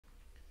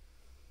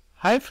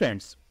Hi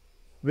friends,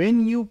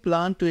 when you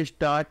plan to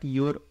start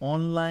your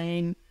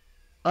online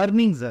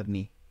earning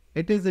journey,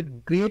 it is a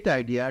great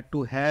idea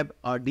to have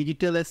a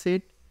digital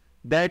asset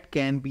that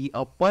can be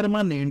a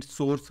permanent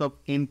source of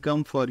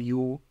income for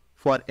you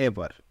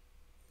forever.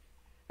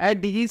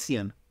 At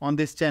Digician on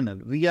this channel,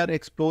 we are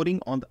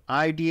exploring on the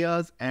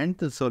ideas and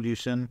the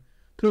solution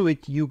through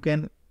which you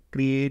can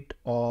create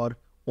or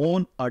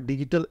own a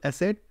digital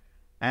asset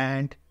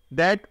and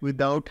that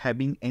without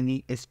having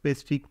any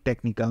specific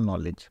technical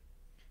knowledge.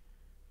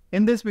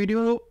 In this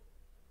video,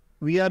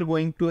 we are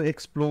going to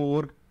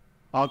explore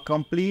a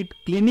complete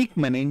clinic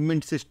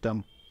management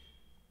system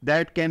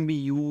that can be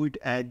used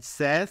as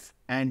SaaS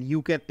and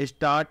you can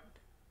start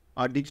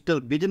a digital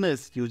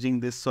business using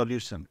this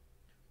solution.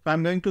 So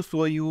I'm going to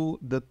show you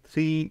the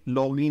 3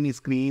 login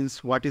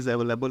screens, what is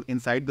available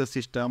inside the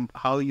system,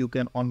 how you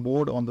can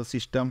onboard on the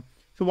system.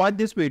 So watch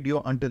this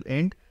video until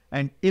end,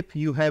 and if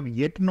you have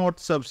yet not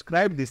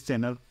subscribed this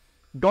channel,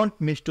 don't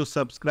miss to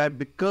subscribe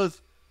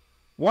because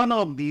one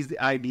of these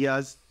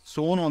ideas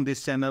shown on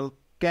this channel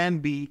can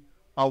be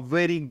a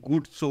very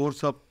good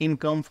source of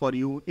income for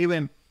you.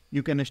 Even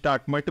you can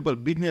start multiple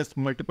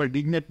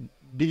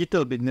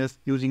digital business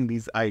using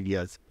these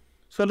ideas.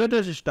 So let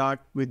us start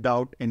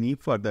without any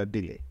further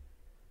delay.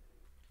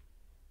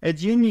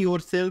 Assume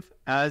yourself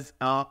as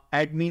an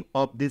admin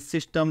of this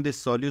system, this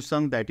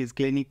solution that is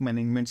clinic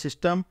management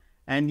system,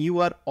 and you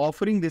are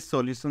offering these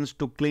solutions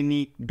to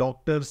clinic,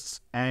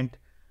 doctors and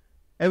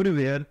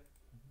everywhere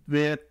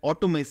where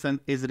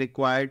automation is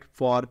required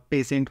for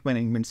patient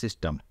management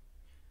system.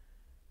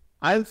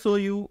 I'll show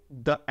you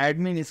the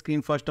admin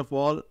screen first of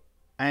all,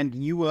 and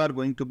you are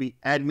going to be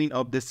admin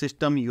of this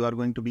system. You are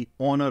going to be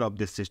owner of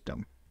this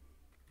system.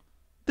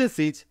 This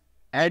is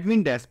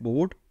admin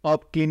dashboard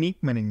of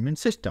clinic management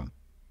system.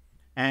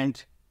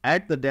 And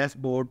at the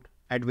dashboard,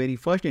 at very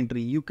first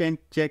entry, you can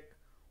check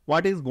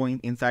what is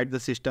going inside the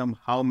system,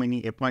 how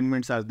many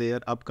appointments are there,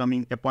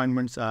 upcoming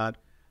appointments are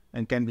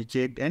and can be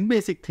checked, and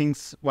basic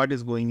things what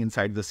is going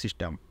inside the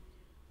system.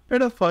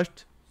 Let us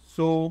first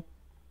show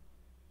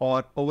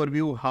or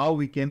overview how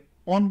we can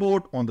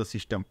onboard on the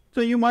system.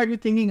 So you might be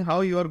thinking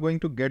how you are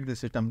going to get the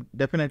system.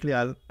 Definitely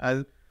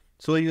I'll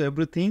show you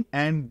everything,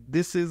 and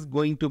this is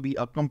going to be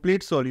a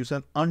complete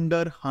solution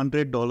under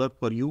 $100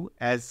 for you,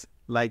 as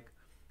like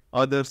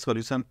other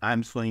solution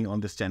I'm showing on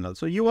this channel.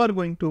 So you are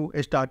going to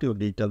start your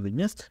digital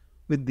business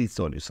with these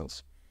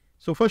solutions.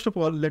 So first of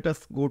all, let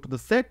us go to the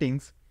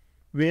settings,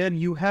 where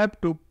you have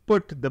to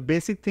put the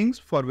basic things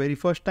for very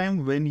first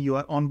time when you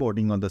are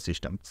onboarding on the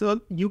system. So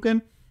you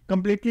can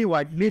completely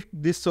whitelist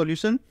this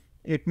solution.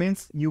 It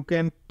means you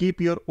can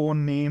keep your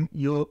own name,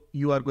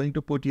 you are going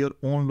to put your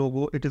own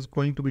logo, it is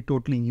going to be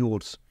totally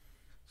yours.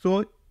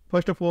 So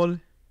first of all,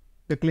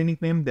 the clinic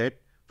name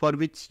that for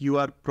which you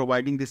are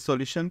providing this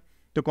solution,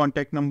 the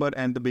contact number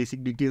and the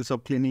basic details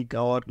of clinic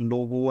or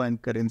logo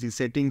and currency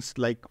settings.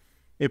 Like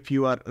if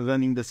you are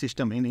running the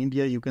system in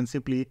India, you can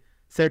simply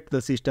set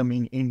the system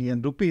in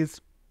Indian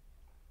rupees.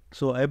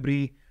 So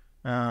every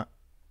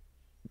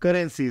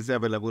currency is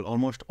available.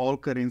 Almost all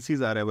currencies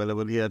are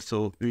available here.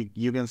 So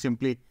you can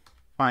simply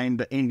find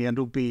the Indian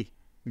rupee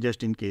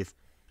just in case,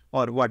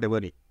 or whatever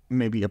it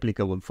may be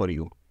applicable for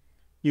you.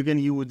 You can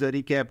use the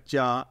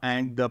reCAPTCHA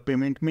and the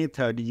payment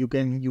method. You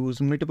can use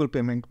multiple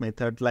payment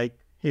methods, like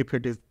if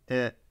it is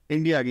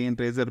India, again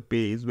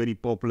Razorpay is very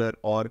popular,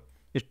 or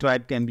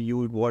Stripe can be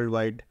used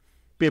worldwide.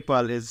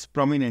 PayPal is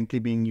prominently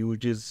being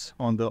used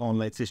on the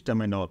online system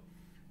and all.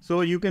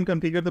 So you can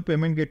configure the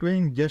payment gateway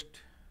in just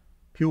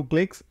few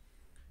clicks,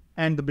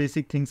 and the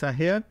basic things are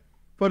here.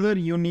 Further,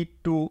 you need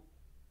to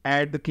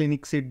add the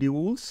clinic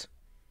schedules,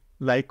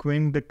 like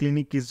when the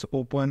clinic is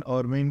open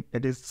or when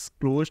it is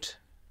closed,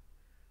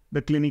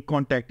 the clinic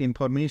contact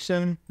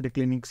information, the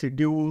clinic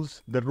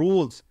schedules, the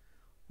roles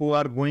who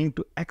are going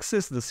to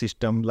access the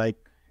system, like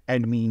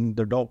admin,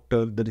 the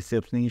doctor, the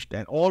receptionist,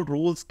 and all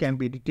roles can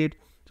be edited.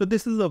 So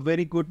this is a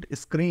very good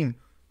screen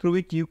through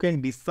which you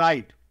can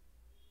decide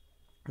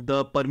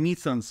the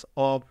permissions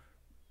of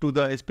to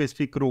the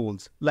specific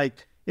roles.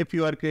 Like if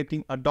you are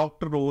creating a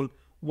doctor role,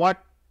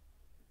 what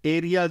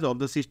areas of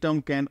the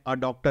system can a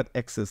doctor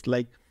access,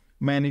 like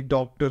manage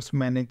doctors,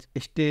 manage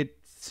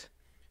estates,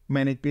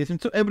 manage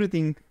patients. So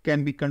everything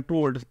can be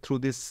controlled through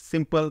this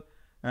simple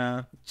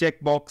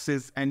check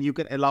boxes, and you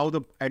can allow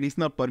the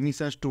additional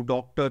permissions to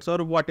doctors or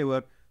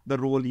whatever the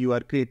role you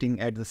are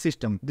creating at the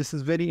system. This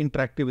is very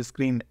interactive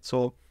screen.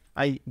 So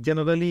I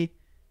generally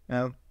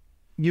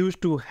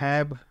used to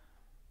have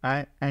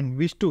and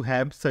wish to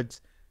have such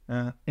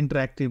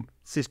interactive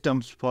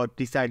systems for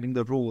deciding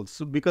the roles.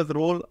 So because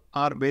roles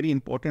are very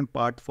important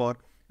part for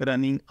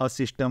running a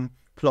system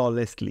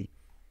flawlessly.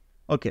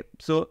 Okay,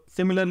 so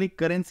similarly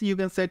currency you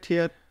can set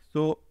here.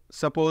 So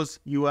suppose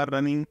you are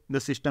running the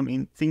system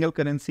in single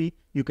currency,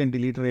 you can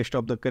delete the rest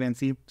of the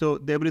currency. So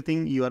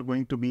everything you are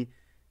going to be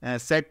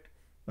set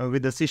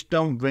with the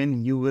system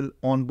when you will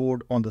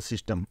onboard on the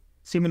system.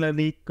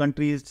 Similarly,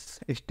 countries,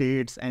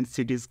 states and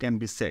cities can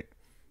be set.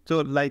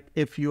 So like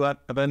if you are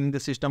running the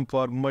system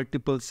for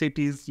multiple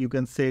cities, you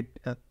can set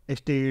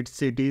states,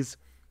 cities,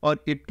 or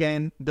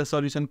the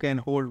solution can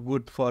hold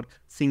good for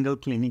single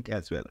clinic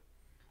as well.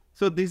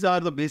 So these are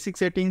the basic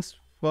settings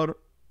for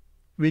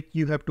which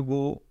you have to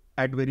go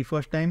at very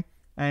first time,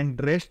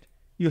 and rest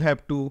you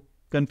have to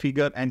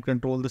configure and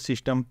control the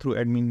system through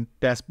admin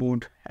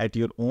dashboard at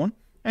your own,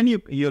 and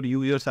your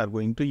users are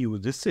going to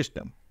use this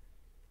system.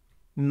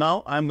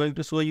 Now I'm going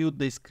to show you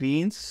the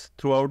screens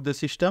throughout the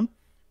system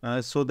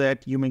so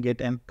that you may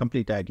get a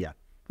complete idea.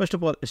 First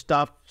of all,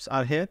 staffs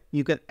are here.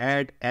 You can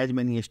add as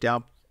many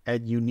staff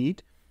as you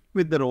need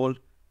with the role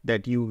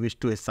that you wish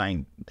to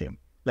assign them,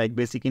 like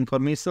basic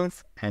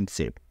informations and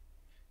save.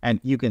 And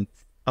you can,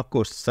 of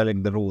course,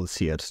 select the roles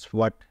here,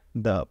 what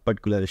the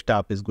particular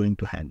staff is going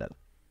to handle.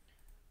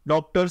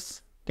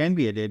 Doctors can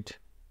be added,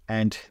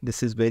 and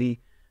this is very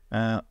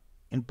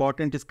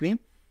important screen.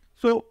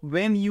 So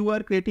when you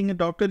are creating a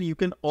doctor, you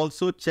can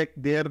also check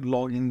their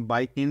login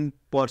by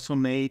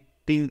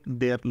impersonating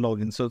their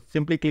login. So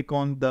simply click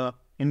on the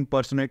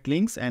impersonate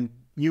links and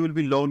you will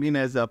be logged in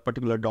as a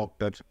particular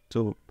doctor,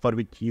 so for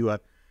which you are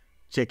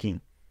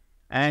checking.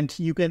 And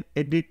you can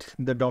edit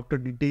the doctor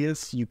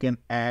details, you can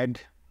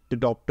add the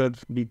doctor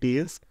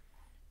details,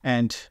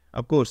 and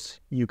of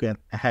course you can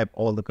have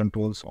all the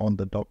controls on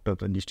the doctor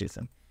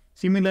registration.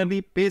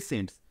 Similarly,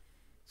 patients.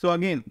 So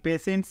again,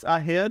 patients are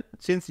here.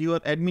 Since you are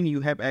admin,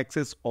 you have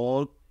access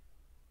on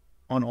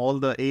all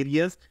the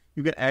areas.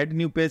 You can add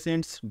new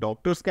patients,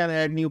 doctors can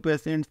add new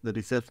patients, the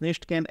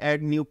receptionist can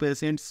add new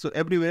patients. So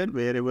everywhere,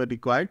 wherever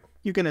required,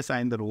 you can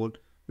assign the role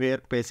where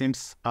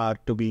patients are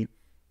to be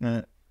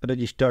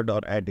registered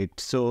or added.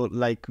 So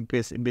like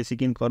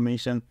basic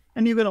information,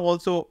 and you can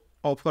also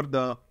offer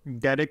the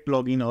direct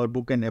login or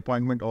book an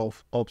appointment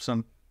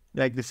option.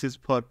 Like this is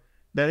for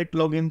direct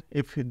login.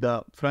 If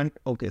the front,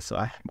 okay, so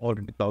I have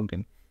already logged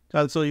in. So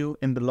I'll show you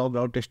in the log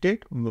out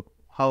state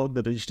how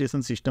the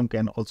registration system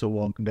can also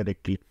work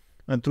directly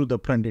through the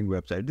front-end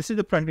website. This is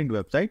the front-end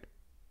website,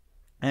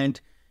 and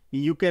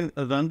you can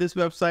run this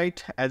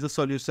website as a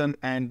solution,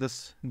 and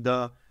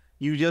the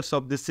users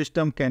of this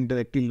system can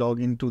directly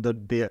log into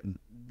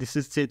this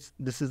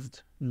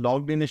is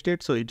logged in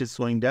state, so it is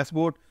showing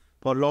dashboard.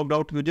 For logged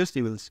out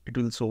users, it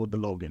will show the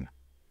login.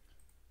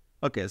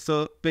 Okay,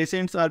 so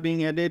patients are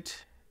being added,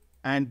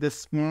 and the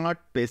smart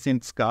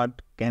patients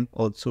card can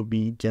also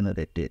be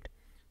generated.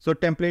 So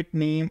template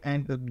name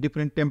and the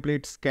different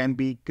templates can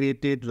be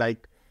created,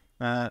 like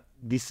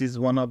this is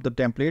one of the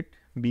template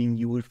being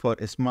used for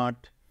a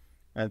smart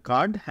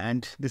card,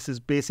 and this is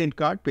patient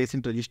card,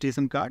 patient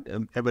registration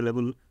card,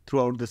 available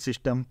throughout the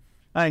system.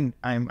 And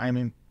I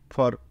mean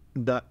for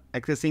the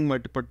accessing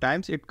multiple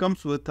times, it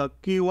comes with a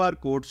QR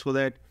code so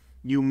that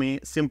you may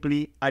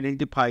simply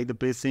identify the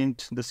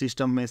patient. The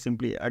system may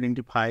simply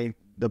identify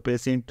the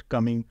patient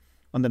coming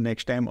on the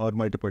next time or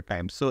multiple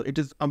times. So it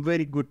is a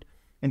very good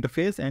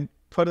interface, and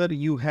further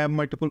you have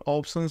multiple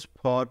options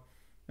for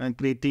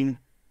creating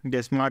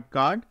the smart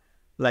card.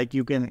 Like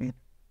you can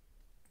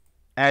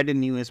add a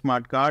new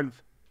smart card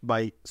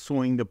by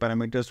showing the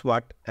parameters,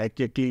 what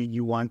exactly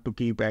you want to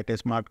keep at a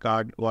smart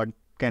card, what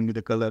can be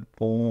the color,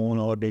 phone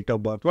or date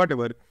of birth,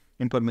 whatever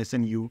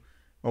information you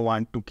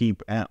want to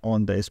keep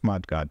on the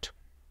smart card.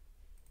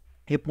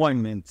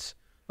 Appointments.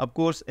 Of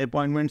course,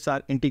 appointments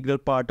are integral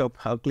part of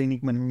our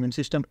clinic management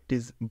system. It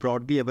is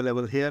broadly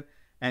available here,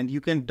 and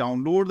you can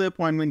download the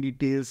appointment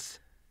details,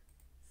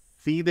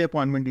 see the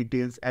appointment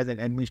details as an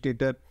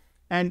administrator,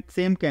 and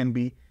same can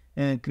be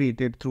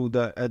created through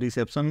the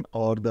reception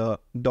or the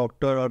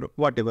doctor or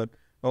whatever,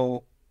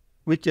 or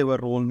whichever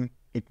role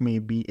it may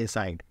be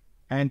assigned.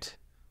 And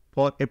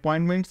for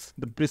appointments,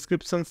 the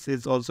prescriptions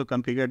is also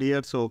configured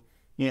here. So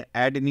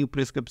add a new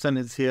prescription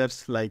is here,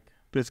 like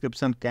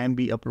prescription can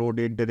be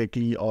uploaded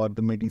directly, or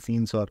the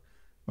medicines, or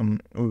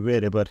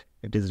wherever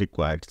it is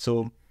required.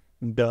 So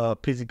the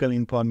physical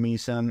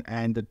information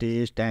and the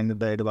test and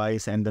the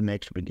advice and the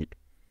next visit.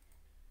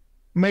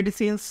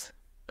 Medicines.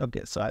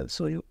 Okay, so I'll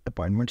show you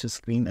appointments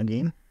screen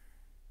again.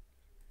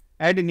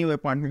 Add a new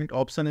appointment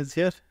option is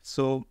here.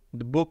 So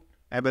the book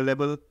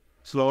available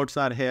slots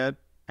are here,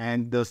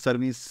 and the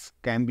service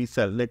can be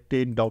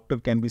selected, doctor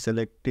can be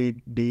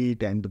selected,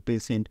 date and the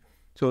patient.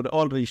 So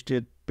all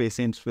registered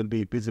patients will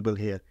be visible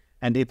here.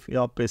 And if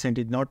your patient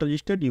is not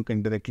registered, you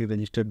can directly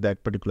register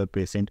that particular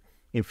patient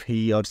if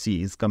he or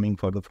she is coming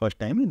for the first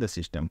time in the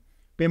system.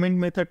 Payment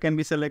method can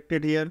be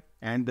selected here,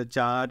 and the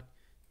charge,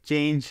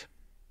 change,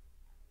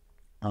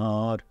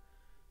 or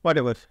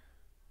whatever.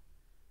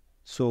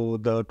 So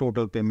the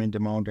total payment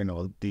amount and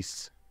all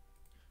this.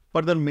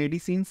 Further,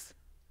 medicines.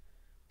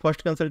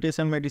 First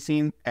consultation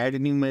medicine, add a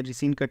new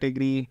medicine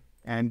category,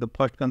 and the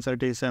first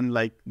consultation,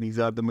 like these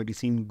are the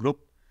medicine group,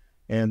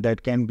 and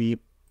that can be,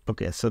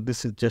 okay, so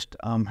this is just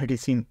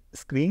medicine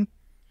screen,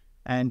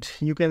 and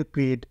you can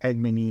create as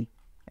many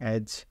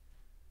as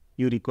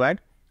you require.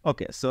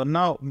 Okay, so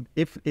now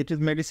if it is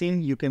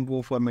medicine, you can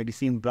go for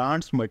medicine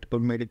brands. Multiple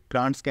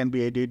brands can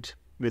be added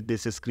with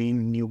this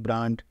screen. New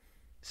brand,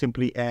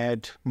 simply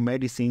add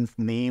medicine's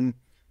name,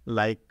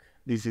 like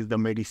this is the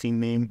medicine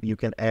name. You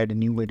can add a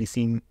new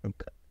medicine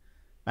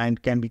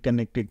and can be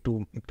connected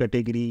to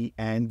category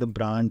and the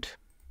brand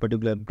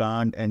particular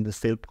brand and the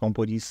sales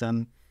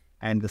composition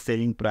and the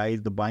selling price,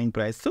 the buying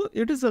price. So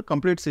it is a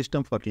complete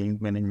system for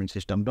clinic management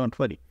system, don't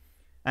worry.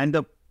 And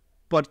the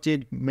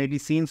purchase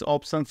medicines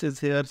options is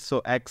here.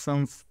 So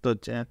actions,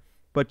 the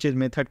purchase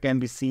method can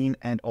be seen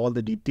and all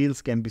the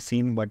details can be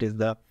seen.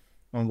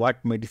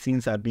 What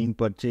medicines are being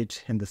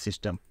purchased in the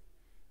system.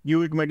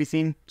 Used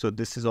medicine. So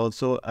this is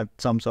also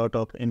some sort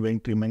of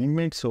inventory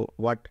management. So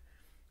what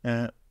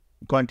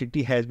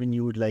quantity has been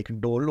used, like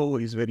Dolo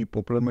is very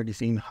popular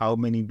medicine. How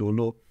many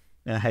Dolo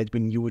has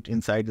been used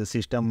inside the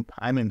system?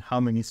 I mean,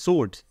 how many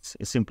sold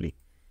simply?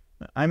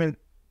 I mean,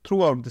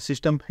 throughout the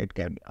system, it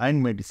can be.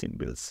 And medicine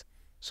bills.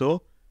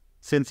 So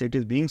since it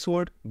is being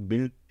sold,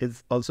 bill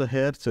is also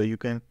here. So you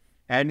can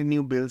add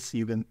new bills,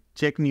 you can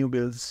check new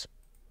bills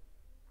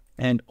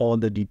and all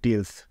the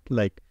details.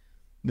 Like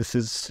this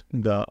is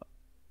the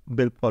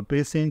bill for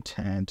patient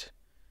and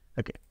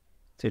okay.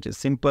 So it is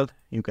simple.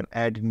 You can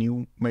add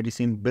new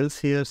medicine bills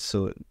here.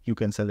 So you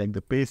can select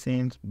the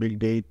patient, bill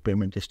date,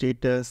 payment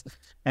status,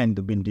 and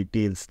the bill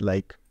details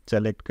like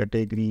select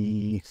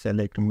category,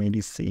 select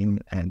medicine,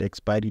 and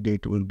expiry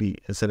date will be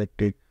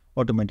selected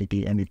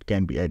automatically and it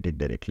can be added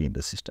directly in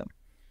the system.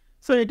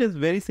 So it is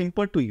very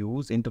simple to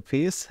use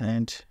interface,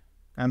 and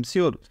I'm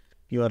sure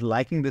you are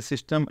liking the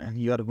system and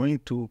you are going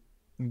to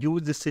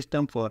use the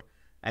system for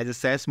as a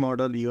SaaS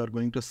model. You are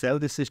going to sell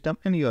the system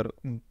and you are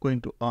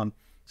going to earn.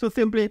 So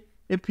simply,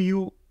 if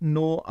you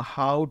know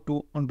how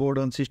to onboard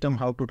on system,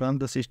 how to run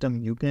the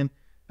system, you can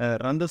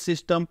run the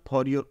system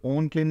for your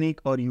own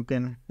clinic, or you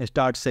can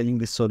start selling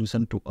this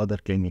solution to other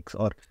clinics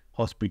or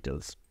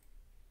hospitals.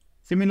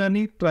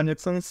 Similarly,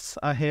 transactions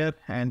are here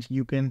and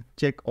you can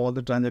check all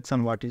the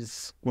transaction what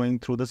is going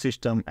through the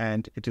system,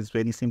 and it is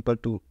very simple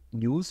to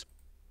use.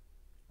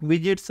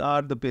 Widgets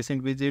are the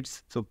patient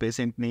visits. So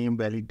patient name,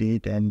 valid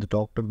date, and the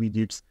doctor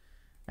visits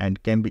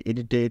and can be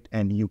edited,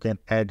 and you can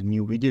add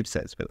new widgets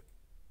as well.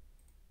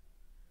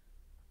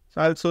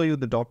 So I'll show you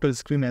the doctor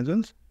screen as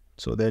well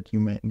so that you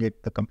may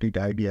get the complete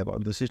idea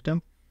about the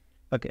system.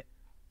 Okay.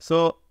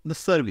 So the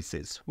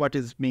services, what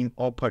is being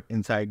offered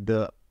inside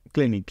the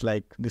clinic,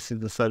 like this is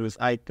the service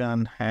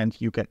icon, and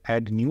you can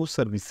add new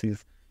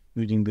services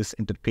using this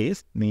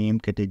interface, name,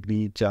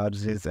 category,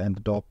 charges, and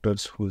the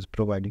doctors who is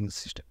providing the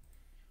system.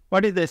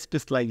 What is the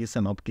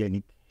specialization of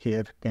clinic?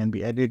 Here can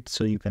be added,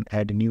 so you can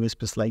add a new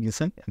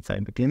specialization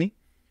inside the clinic.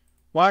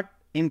 What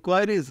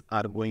inquiries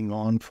are going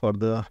on for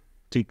the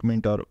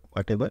treatment or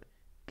whatever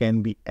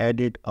can be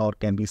added or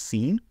can be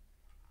seen,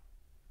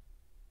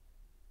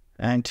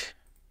 and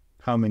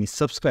how many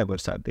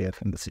subscribers are there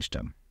in the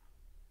system.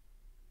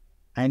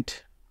 And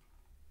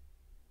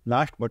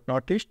last but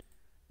not least,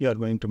 you are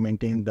going to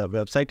maintain the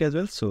website as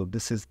well. So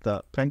this is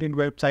the front-end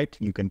website.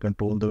 You can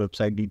control the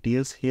website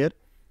details here.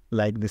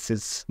 Like this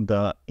is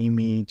the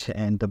image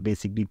and the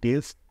basic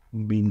details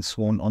being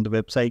shown on the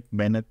website.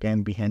 Banner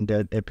can be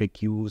handled,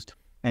 FAQs,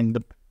 and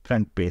the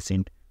front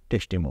patient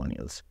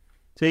testimonials.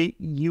 So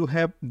you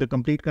have the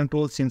complete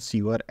control since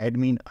you are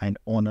admin and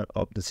owner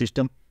of the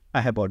system.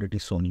 I have already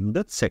shown you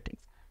the settings.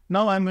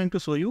 Now I'm going to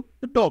show you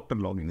the doctor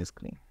login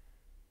screen.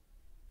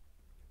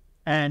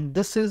 And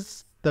this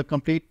is the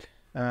complete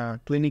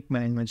clinic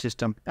management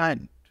system.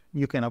 And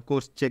you can of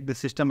course check the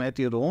system at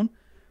your own.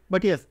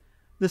 But yes,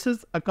 this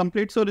is a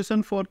complete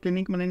solution for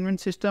clinic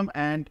management system,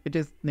 and it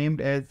is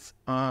named as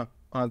a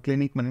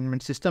clinic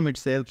management system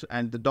itself.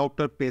 And the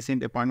doctor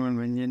patient appointment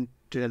management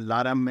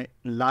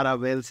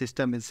Laravel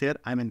system is here.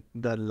 I mean,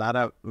 the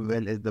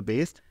Laravel is the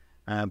base.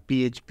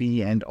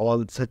 PHP and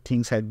all such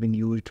things have been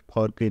used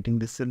for creating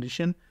this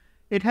solution.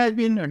 It has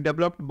been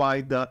developed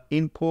by the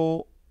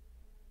invaluable.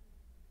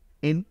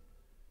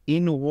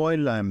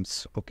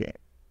 Okay,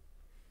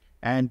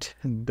 and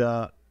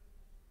the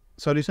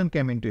solution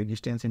came into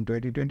existence in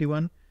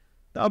 2021.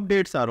 The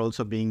updates are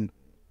also going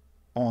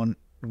on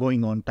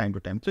time to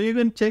time. So you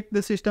can check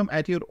the system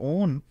at your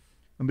own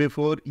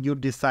before you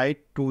decide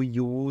to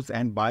use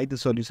and buy the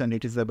solution.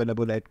 It is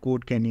available at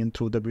Code Canyon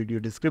through the video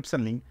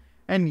description link.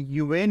 And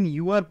when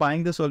you are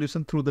buying the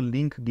solution through the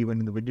link given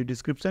in the video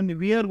description,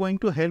 we are going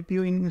to help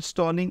you in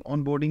installing,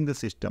 onboarding the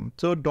system.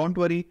 So don't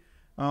worry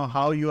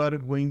how you are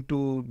going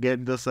to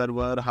get the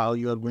server, how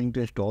you are going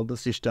to install the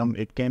system.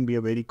 It can be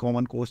a very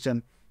common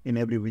question in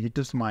every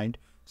visitor's mind.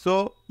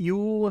 So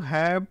you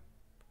have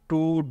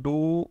to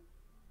do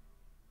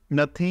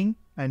nothing,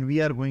 and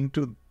we are going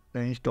to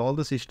install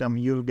the system.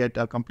 You'll get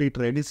a complete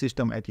ready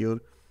system at your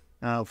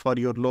for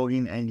your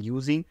login and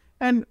using,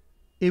 and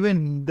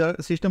even the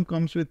system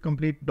comes with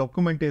complete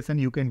documentation.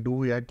 You can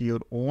do it at your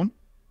own,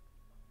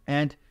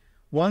 and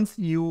once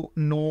you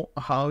know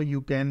how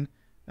you can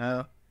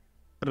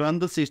run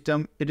the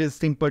system, it is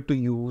simple to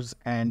use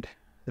and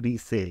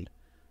resell.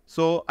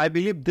 So I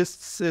believe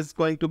this is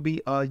going to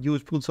be a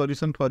useful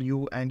solution for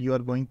you, and you are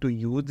going to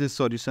use this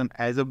solution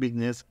as a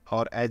business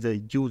or as a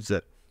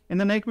user. In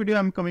the next video,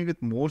 I'm coming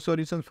with more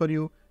solutions for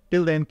you.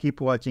 Till then,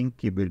 keep watching,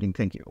 keep building.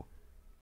 Thank you.